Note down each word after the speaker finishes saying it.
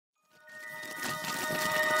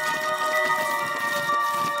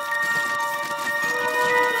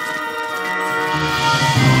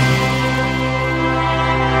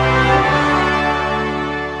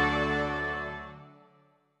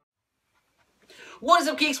What is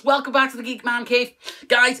up, geeks? Welcome back to the Geek Man Cave.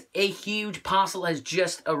 Guys, a huge parcel has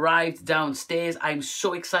just arrived downstairs. I'm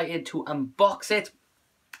so excited to unbox it.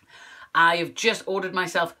 I have just ordered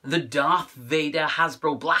myself the Darth Vader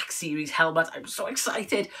Hasbro Black Series helmet. I'm so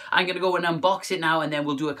excited. I'm going to go and unbox it now, and then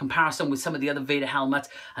we'll do a comparison with some of the other Vader helmets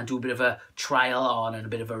and do a bit of a trial on and a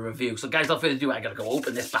bit of a review. So guys, without further ado, I got to go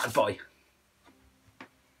open this bad boy.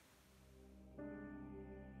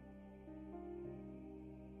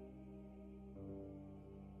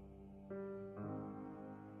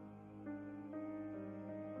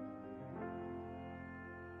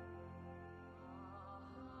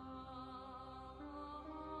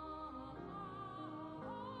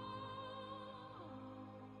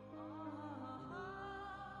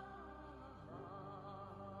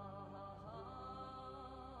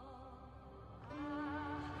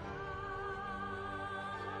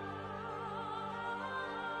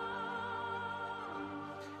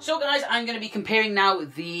 So guys, I'm going to be comparing now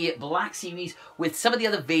the Black Series with some of the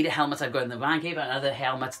other Vader helmets I've got in the Man Cave and other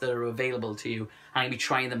helmets that are available to you. I'm going to be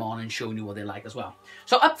trying them on and showing you what they're like as well.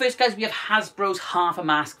 So up first, guys, we have Hasbro's Half a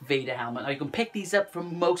Mask Vader helmet. Now you can pick these up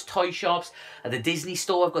from most toy shops. At the Disney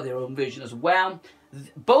store, I've got their own version as well.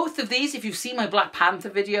 Both of these, if you've seen my Black Panther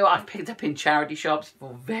video, I've picked up in charity shops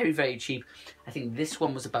for very, very cheap. I think this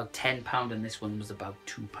one was about £10 and this one was about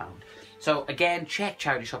 £2. So again, check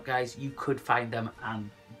charity shop, guys. You could find them and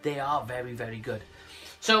they are very, very good.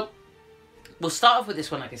 So we'll start off with this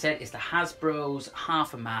one. Like I said, it's the Hasbro's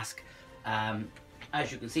Half a Mask.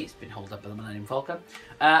 As you can see, it's been held up by the Millennium Falcon.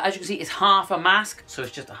 As you can see, it's half a mask, so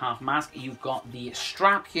it's just a half mask. You've got the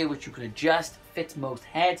strap here, which you can adjust, fits most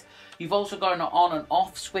heads. You've also got an on and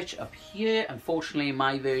off switch up here. Unfortunately, in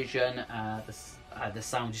my version, the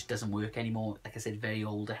sound just doesn't work anymore. Like I said, very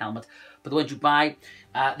older helmet. But the ones you buy,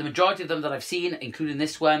 the majority of them that I've seen, including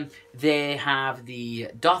this one, they have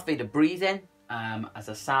the Darth Vader breathing as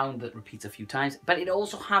a sound that repeats a few times. But it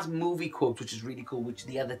also has movie quotes, which is really cool, which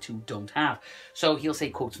the other two don't have. So he'll say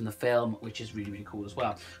quotes from the film, which is really, really cool as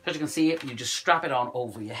well. So as you can see, you just strap it on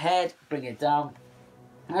over your head, bring it down.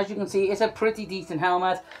 And as you can see, it's a pretty decent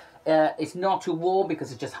helmet. It's not too warm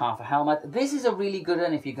because it's just half a helmet. This is a really good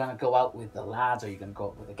one if you're going to go out with the lads or you're going to go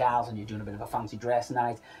out with the gals and you're doing a bit of a fancy dress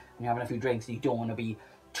night and you're having a few drinks and you don't want to be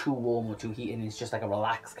too warm or too heated and it's just like a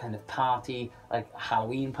relaxed kind of party, like a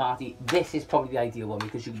Halloween party. This is probably the ideal one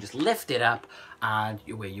because you can just lift it up and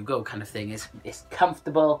away you go kind of thing. It's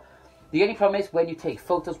comfortable. The only problem is when you take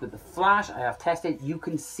photos with the flash, I have tested, you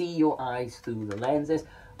can see your eyes through the lenses.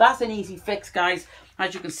 That's an easy fix, guys.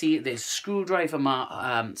 As you can see, there's screwdriver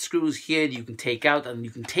screws here that you can take out and you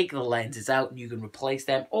can take the lenses out and you can replace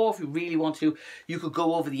them. Or if you really want to, you could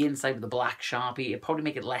go over the inside with a black Sharpie. It'd probably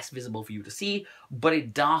make it less visible for you to see, but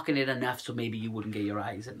it'd darken it enough so maybe you wouldn't get your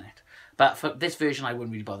eyes in it. But for this version, I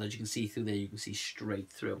wouldn't really bother. As you can see through there, you can see straight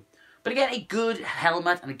through. But again, a good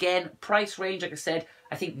helmet. And again, price range, like I said,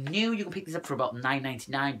 I think new, you can pick these up for about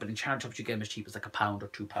 $9.99, but in charity shops you get them as cheap as like £1 or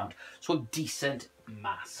 £2. So a decent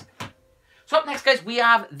mask. So up next, guys, we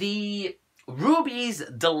have the Ruby's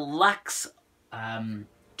Deluxe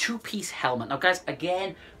two-piece helmet. Now, guys,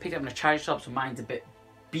 again, picked up in a charity shop, so mine's a bit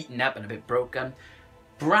beaten up and a bit broken.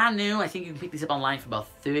 Brand new, I think you can pick these up online for about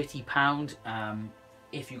 £30.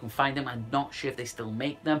 If you can find them. I'm not sure if they still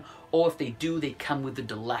make them, or if they do, they come with the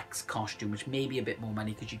deluxe costume, which may be a bit more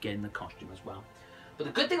money because you get in the costume as well. But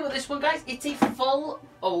the good thing about this one, guys, it's a full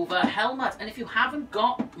over helmet, and if you haven't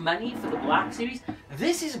got money for the Black Series,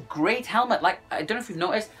 this is a great helmet. Like, I don't know if you've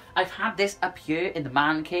noticed, I've had this up here in the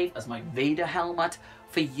Man Cave as my Vader helmet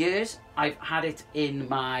for years. I've had it in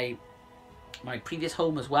my previous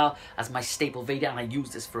home as well as my staple Vader, and I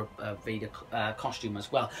use this for a Vader costume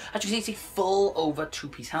as well. As you can see, it's a full over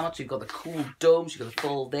two-piece helmet, so you've got the cool dome, so you've got the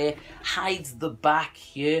full there, hides the back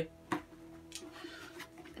here.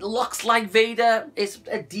 It looks like Vader. It's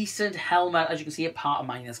a decent helmet. As you can see, a part of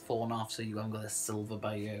mine has fallen off, so you haven't got the silver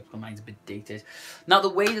by here. Mine's a bit dated. Now, the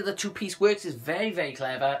way that the two-piece works is very, very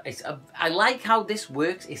clever. I like how this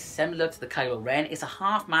works. It's similar to the Kylo Ren. It's a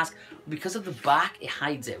half mask. Because of the back, it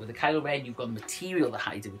hides it. With the Kylo Ren, you've got the material that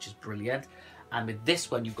hides it, which is brilliant. And with this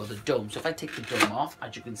one, you've got the dome. So if I take the dome off,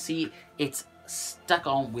 as you can see, it's stuck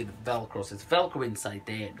on with Velcro. So it's Velcro inside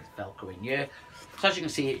there and it's Velcro in here. So as you can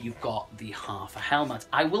see, you've got the half a helmet.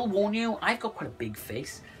 I will warn you, I've got quite a big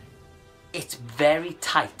face. It's very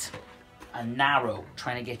tight and narrow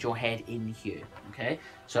trying to get your head in here, okay?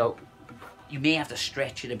 So you may have to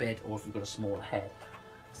stretch it a bit, or if you've got a smaller head.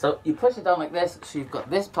 So you push it down like this, so you've got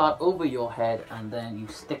this part over your head, and then you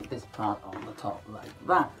stick this part on the top like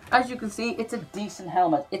that. As you can see, it's a decent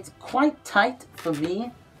helmet. It's quite tight for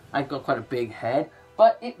me. I've got quite a big head,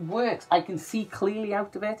 but it works. I can see clearly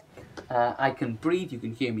out of it. I can breathe. You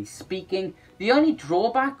can hear me speaking. The only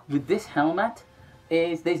drawback with this helmet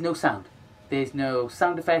is there's no sound. There's no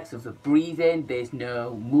sound effects of the breathing. There's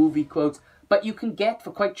no movie quotes. But you can get, for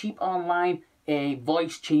quite cheap online, a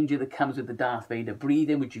voice changer that comes with the Darth Vader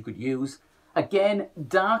breathing, which you could use. Again,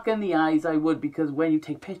 darken the eyes, I would, because when you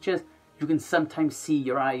take pictures, you can sometimes see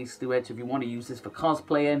your eyes through it. So if you want to use this for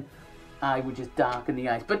cosplaying, I would just darken the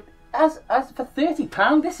eyes. But as for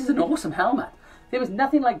 £30, this is an awesome helmet. There was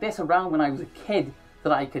nothing like this around when I was a kid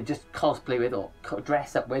that I could just cosplay with or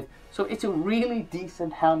dress up with. So it's a really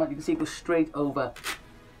decent helmet. You can see it goes straight over.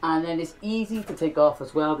 And then it's easy to take off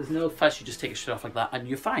as well. There's no fuss. You just take it straight off like that and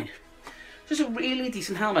you're fine. Just a really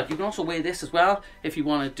decent helmet. You can also wear this as well if you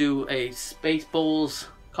want to do a Spaceballs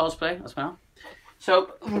cosplay as well.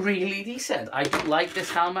 So really decent. I do like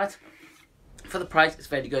this helmet. For the price, it's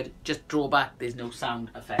very good. Just drawback, there's no sound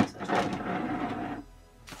effects at all.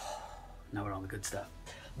 Now we're on the good stuff.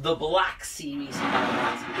 The Black Series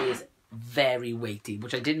helmet is very weighty,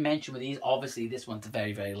 which I didn't mention with these. Obviously, this one's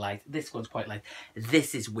very, very light. This one's quite light.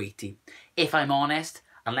 This is weighty. If I'm honest,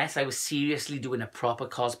 unless I was seriously doing a proper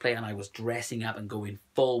cosplay and I was dressing up and going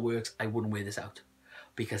full works, I wouldn't wear this out.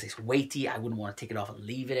 Because it's weighty, I wouldn't want to take it off and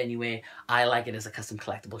leave it anywhere. I like it as a custom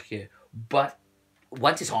collectible here. But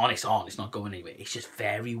once it's on, it's on. It's not going anywhere. It's just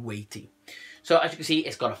very weighty. So as you can see,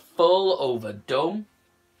 it's got a full over dome.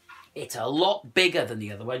 It's a lot bigger than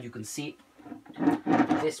the other one. You can see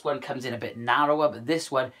this one comes in a bit narrower, but this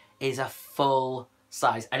one is a full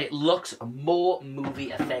size. And it looks more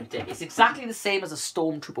movie authentic. It's exactly the same as a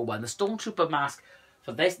Stormtrooper one. The Stormtrooper mask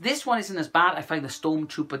for this one isn't as bad. I find the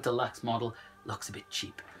Stormtrooper Deluxe model looks a bit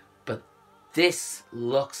cheap. But this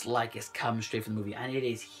looks like it's come straight from the movie, and it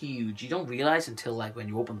is huge. You don't realize until like when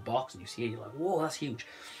you open the box and you see it, you're like, whoa, that's huge.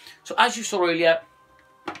 So as you saw earlier,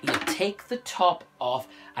 you take the top off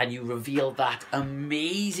and you reveal that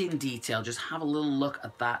amazing detail. Just have a little look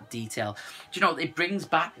at that detail. Do you know, it brings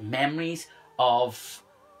back memories of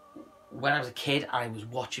when I was a kid. I was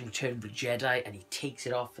watching Return of the Jedi and he takes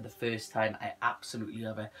it off for the first time. I absolutely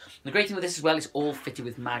love it. And the great thing with this as well is all fitted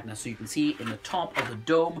with magnets. So you can see in the top of the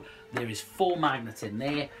dome, there is 4 magnets in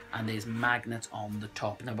there and there's magnets on the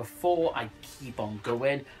top. Now before I keep on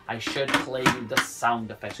going, I should play the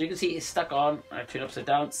sound effect. So you can see it's stuck on. I turn it upside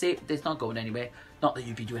down. See, it's not going anywhere. Not that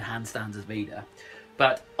you'd be doing handstands as Vader.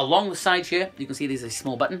 But along the side here, you can see there's a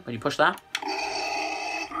small button. When you push that,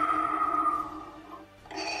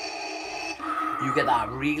 you get that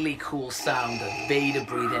really cool sound of Vader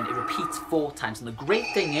breathing. It repeats 4 times. And the great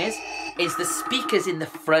thing is the speaker's in the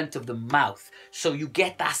front of the mouth. So you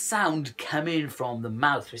get that sound coming from the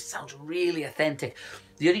mouth, which sounds really authentic.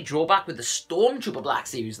 The only drawback with the Stormtrooper Black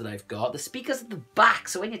Series that I've got, the speaker's at the back.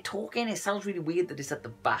 So when you're talking, it sounds really weird that it's at the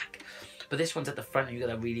back. But this one's at the front and you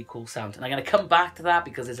get a really cool sound. And I'm going to come back to that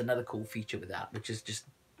because there's another cool feature with that, which is just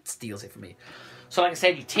steals it for me. So like I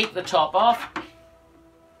said, you take the top off.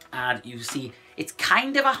 And you see, it's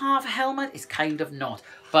kind of a half helmet, it's kind of not.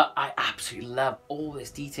 But I absolutely love all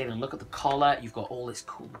this detail. And look at the collar, you've got all this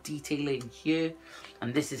cool detailing here.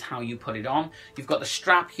 And this is how you put it on. You've got the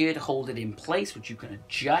strap here to hold it in place, which you can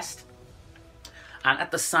adjust. And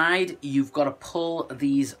at the side, you've got to pull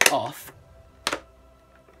these off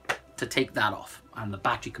to take that off. And the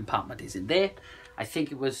battery compartment is in there. I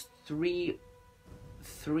think it was three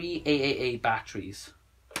AAA batteries.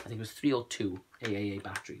 I think it was 3 or 2 AAA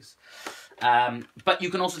batteries. But you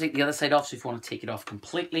can also take the other side off. So if you want to take it off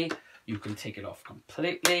completely, you can take it off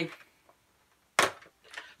completely.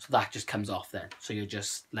 So that just comes off then. So you're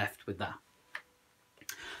just left with that.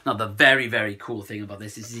 Now the very, very cool thing about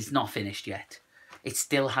this is it's not finished yet. It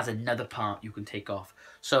still has another part you can take off.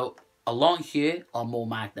 So along here are more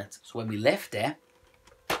magnets. So when we lift it,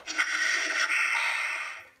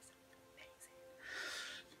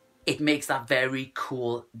 it makes that very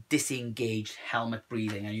cool disengaged helmet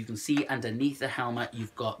breathing. And you can see underneath the helmet,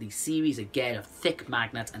 you've got these series again of thick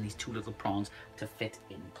magnets and these 2 little prongs to fit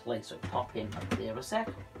in place. So pop in up there a sec.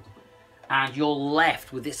 And you're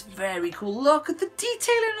left with this very cool, look at the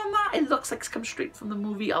detailing on that. It looks like it's come straight from the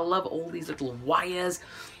movie. I love all these little wires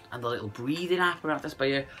and the little breathing apparatus by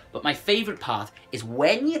here. But my favorite part is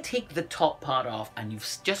when you take the top part off and you've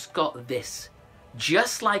just got this,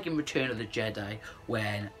 just like in Return of the Jedi,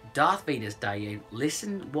 when Darth Vader's dying,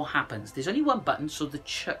 listen what happens. There's only one button, so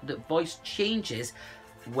the voice changes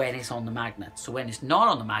when it's on the magnet. So when it's not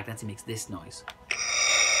on the magnet, it makes this noise.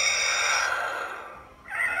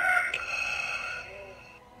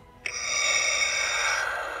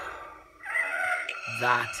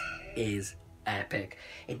 That is epic.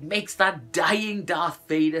 It makes that dying Darth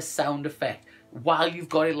Vader sound effect while you've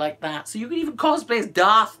got it like that. So you can even cosplay as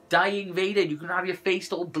Darth dying Vader. You can have your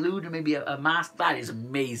face all blued and maybe a mask. That is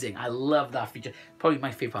amazing. I love that feature. Probably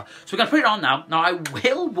my favorite part. So we're going to put it on now. Now I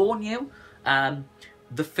will warn you,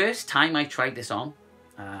 the first time I tried this on,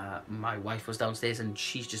 my wife was downstairs and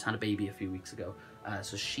she's just had a baby a few weeks ago.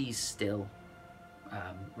 So she's still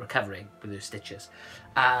recovering with her stitches.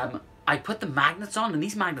 I put the magnets on, and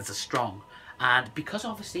these magnets are strong. And because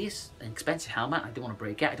obviously it's an expensive helmet, I don't want to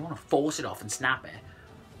break it. I don't want to force it off and snap it.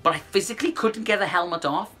 But I physically couldn't get the helmet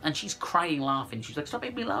off, and she's crying, laughing. She's like, stop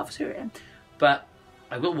making me laugh, it's hurting. But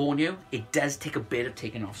I will warn you, it does take a bit of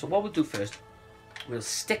taking off. So what we'll do first, we'll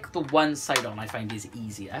stick the one side on, I find is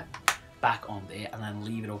easier, back on there, and then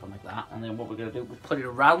leave it open like that. And then what we're going to do, we'll put it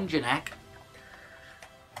around your neck.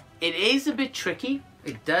 It is a bit tricky.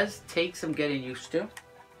 It does take some getting used to.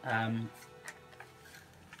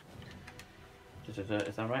 Is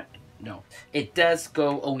that right? No. It does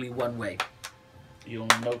go only one way. You'll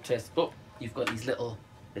notice, oh, you've got these little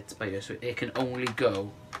bits by here, so it can only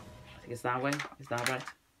go, I think it's that way. Is that right?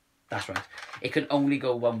 That's right. It can only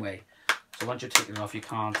go one way. So once you're taking it off, you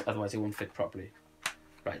can't, otherwise it won't fit properly.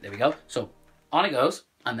 Right, there we go. So on it goes,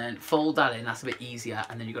 and then fold that in. That's a bit easier,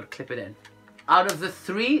 and then you've got to clip it in. Out of the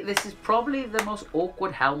three, this is probably the most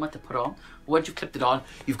awkward helmet to put on. Once you've clipped it on,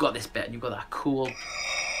 you've got this bit, and you've got that cool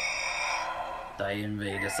Dying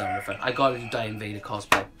Vader sound effect. I gotta do Dying Vader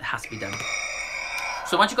cosplay. It has to be done.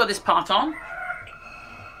 So once you've got this part on,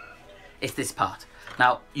 it's this part.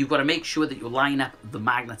 Now, you've got to make sure that you line up the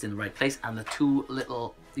magnets in the right place, and the two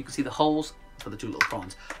little, you can see the holes for the two little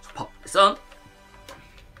prongs. So pop this on.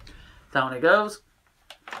 Down it goes.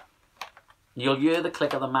 You'll hear the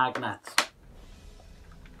click of the magnets.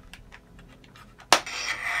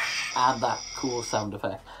 And that cool sound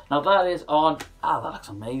effect. Now that is on, that looks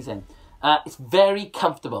amazing. It's very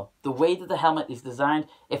comfortable. The way that the helmet is designed,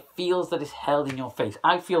 it feels that it's held in your face.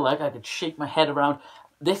 I feel like I could shake my head around.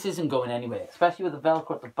 This isn't going anywhere, especially with the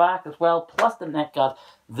Velcro at the back as well, plus the neck guard.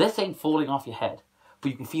 This ain't falling off your head,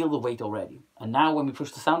 but you can feel the weight already. And now when we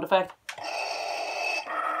push the sound effect,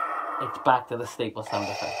 it's back to the staple sound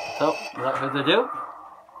effect. So, without further ado,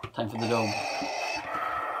 time for the dome.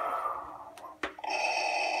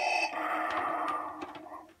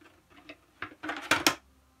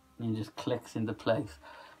 And it just clicks into place.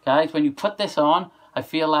 Guys, when you put this on, I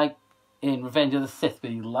feel like in Revenge of the Sith,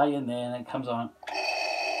 where you lie in there and it comes on.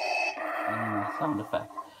 Sound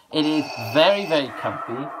effect. It is very, very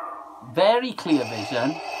comfy. Very clear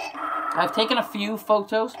vision. I've taken a few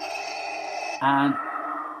photos and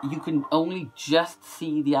you can only just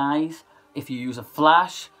see the eyes if you use a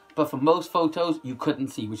flash. But for most photos, you couldn't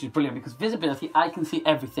see, which is brilliant because visibility, I can see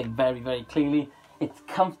everything very, very clearly. It's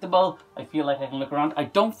comfortable. I feel like I can look around. I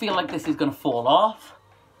don't feel like this is going to fall off.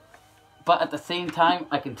 But at the same time,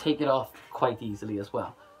 I can take it off quite easily as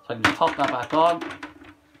well. So I can just pop that back on.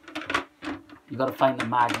 You've got to find the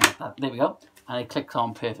magnet. There we go. And it clicks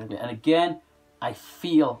on perfectly. And again, I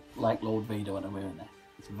feel like Lord Vader when I'm wearing this.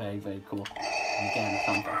 It's very, very cool. And again, it's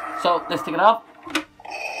fantastic. So let's take it off.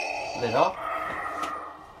 Lid off.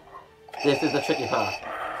 This is the tricky part.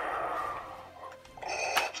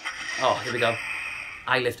 Oh, here we go.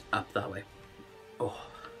 I lift up that way. Oh.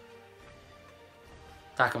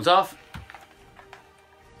 That comes off.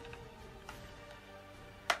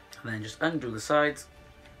 And then just undo the sides.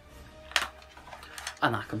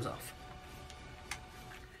 And that comes off.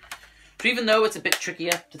 So even though it's a bit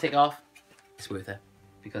trickier to take off, it's worth it.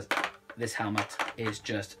 Because this helmet is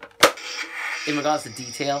just, in regards to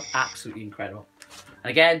detail, absolutely incredible.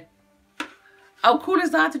 And again, how cool is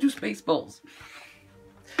that to do Spaceballs?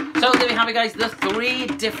 So there we have it, guys, the 3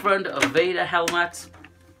 different Vader helmets.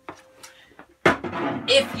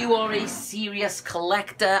 If you are a serious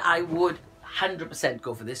collector, I would 100%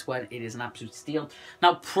 go for this one. It is an absolute steal.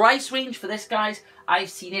 Now, price range for this, guys, I've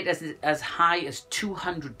seen it as high as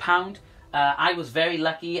 £200. I was very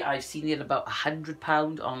lucky. I've seen it about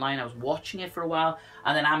 £100 online. I was watching it for a while,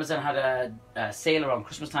 and then Amazon had a sale around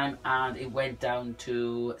Christmas time, and it went down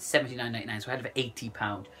to £79.99. So I had it for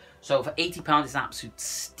 £80. So for £80, it's an absolute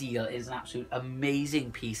steal. It is an absolute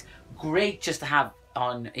amazing piece. Great just to have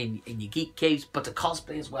on in your geek caves, but to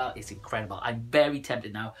cosplay as well, it's incredible. I'm very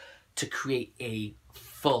tempted now to create a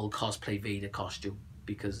full cosplay Vader costume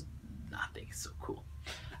because I think it's so cool.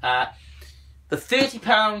 The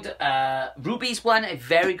 £30 Rubies one, a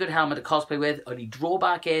very good helmet to cosplay with. Only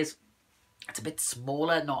drawback is it's a bit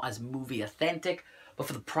smaller, not as movie authentic. But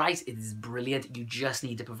for the price, it is brilliant. You just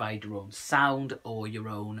need to provide your own sound or your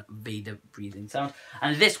own Vader breathing sound.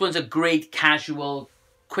 And this one's a great casual,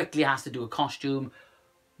 quickly has to do a costume.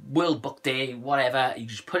 World Book Day, whatever. You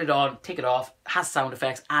just put it on, take it off, has sound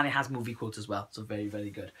effects, and it has movie quotes as well. So very, very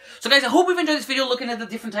good. So guys, I hope you've enjoyed this video looking at the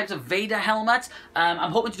different types of Vader helmets.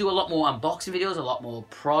 I'm hoping to do a lot more unboxing videos, a lot more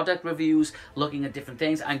product reviews, looking at different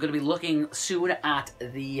things. I'm going to be looking soon at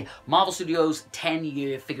the Marvel Studios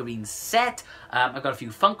 10-year figurine set. I've got a few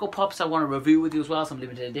Funko Pops I want to review with you as well, some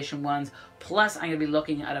limited edition ones. Plus, I'm going to be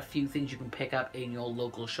looking at a few things you can pick up in your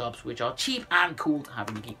local shops, which are cheap and cool to have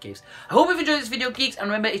in the Geek Caves. I hope you've enjoyed this video, Geeks, and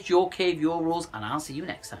remember, it's your cave, your rules, and I'll see you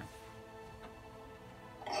next time.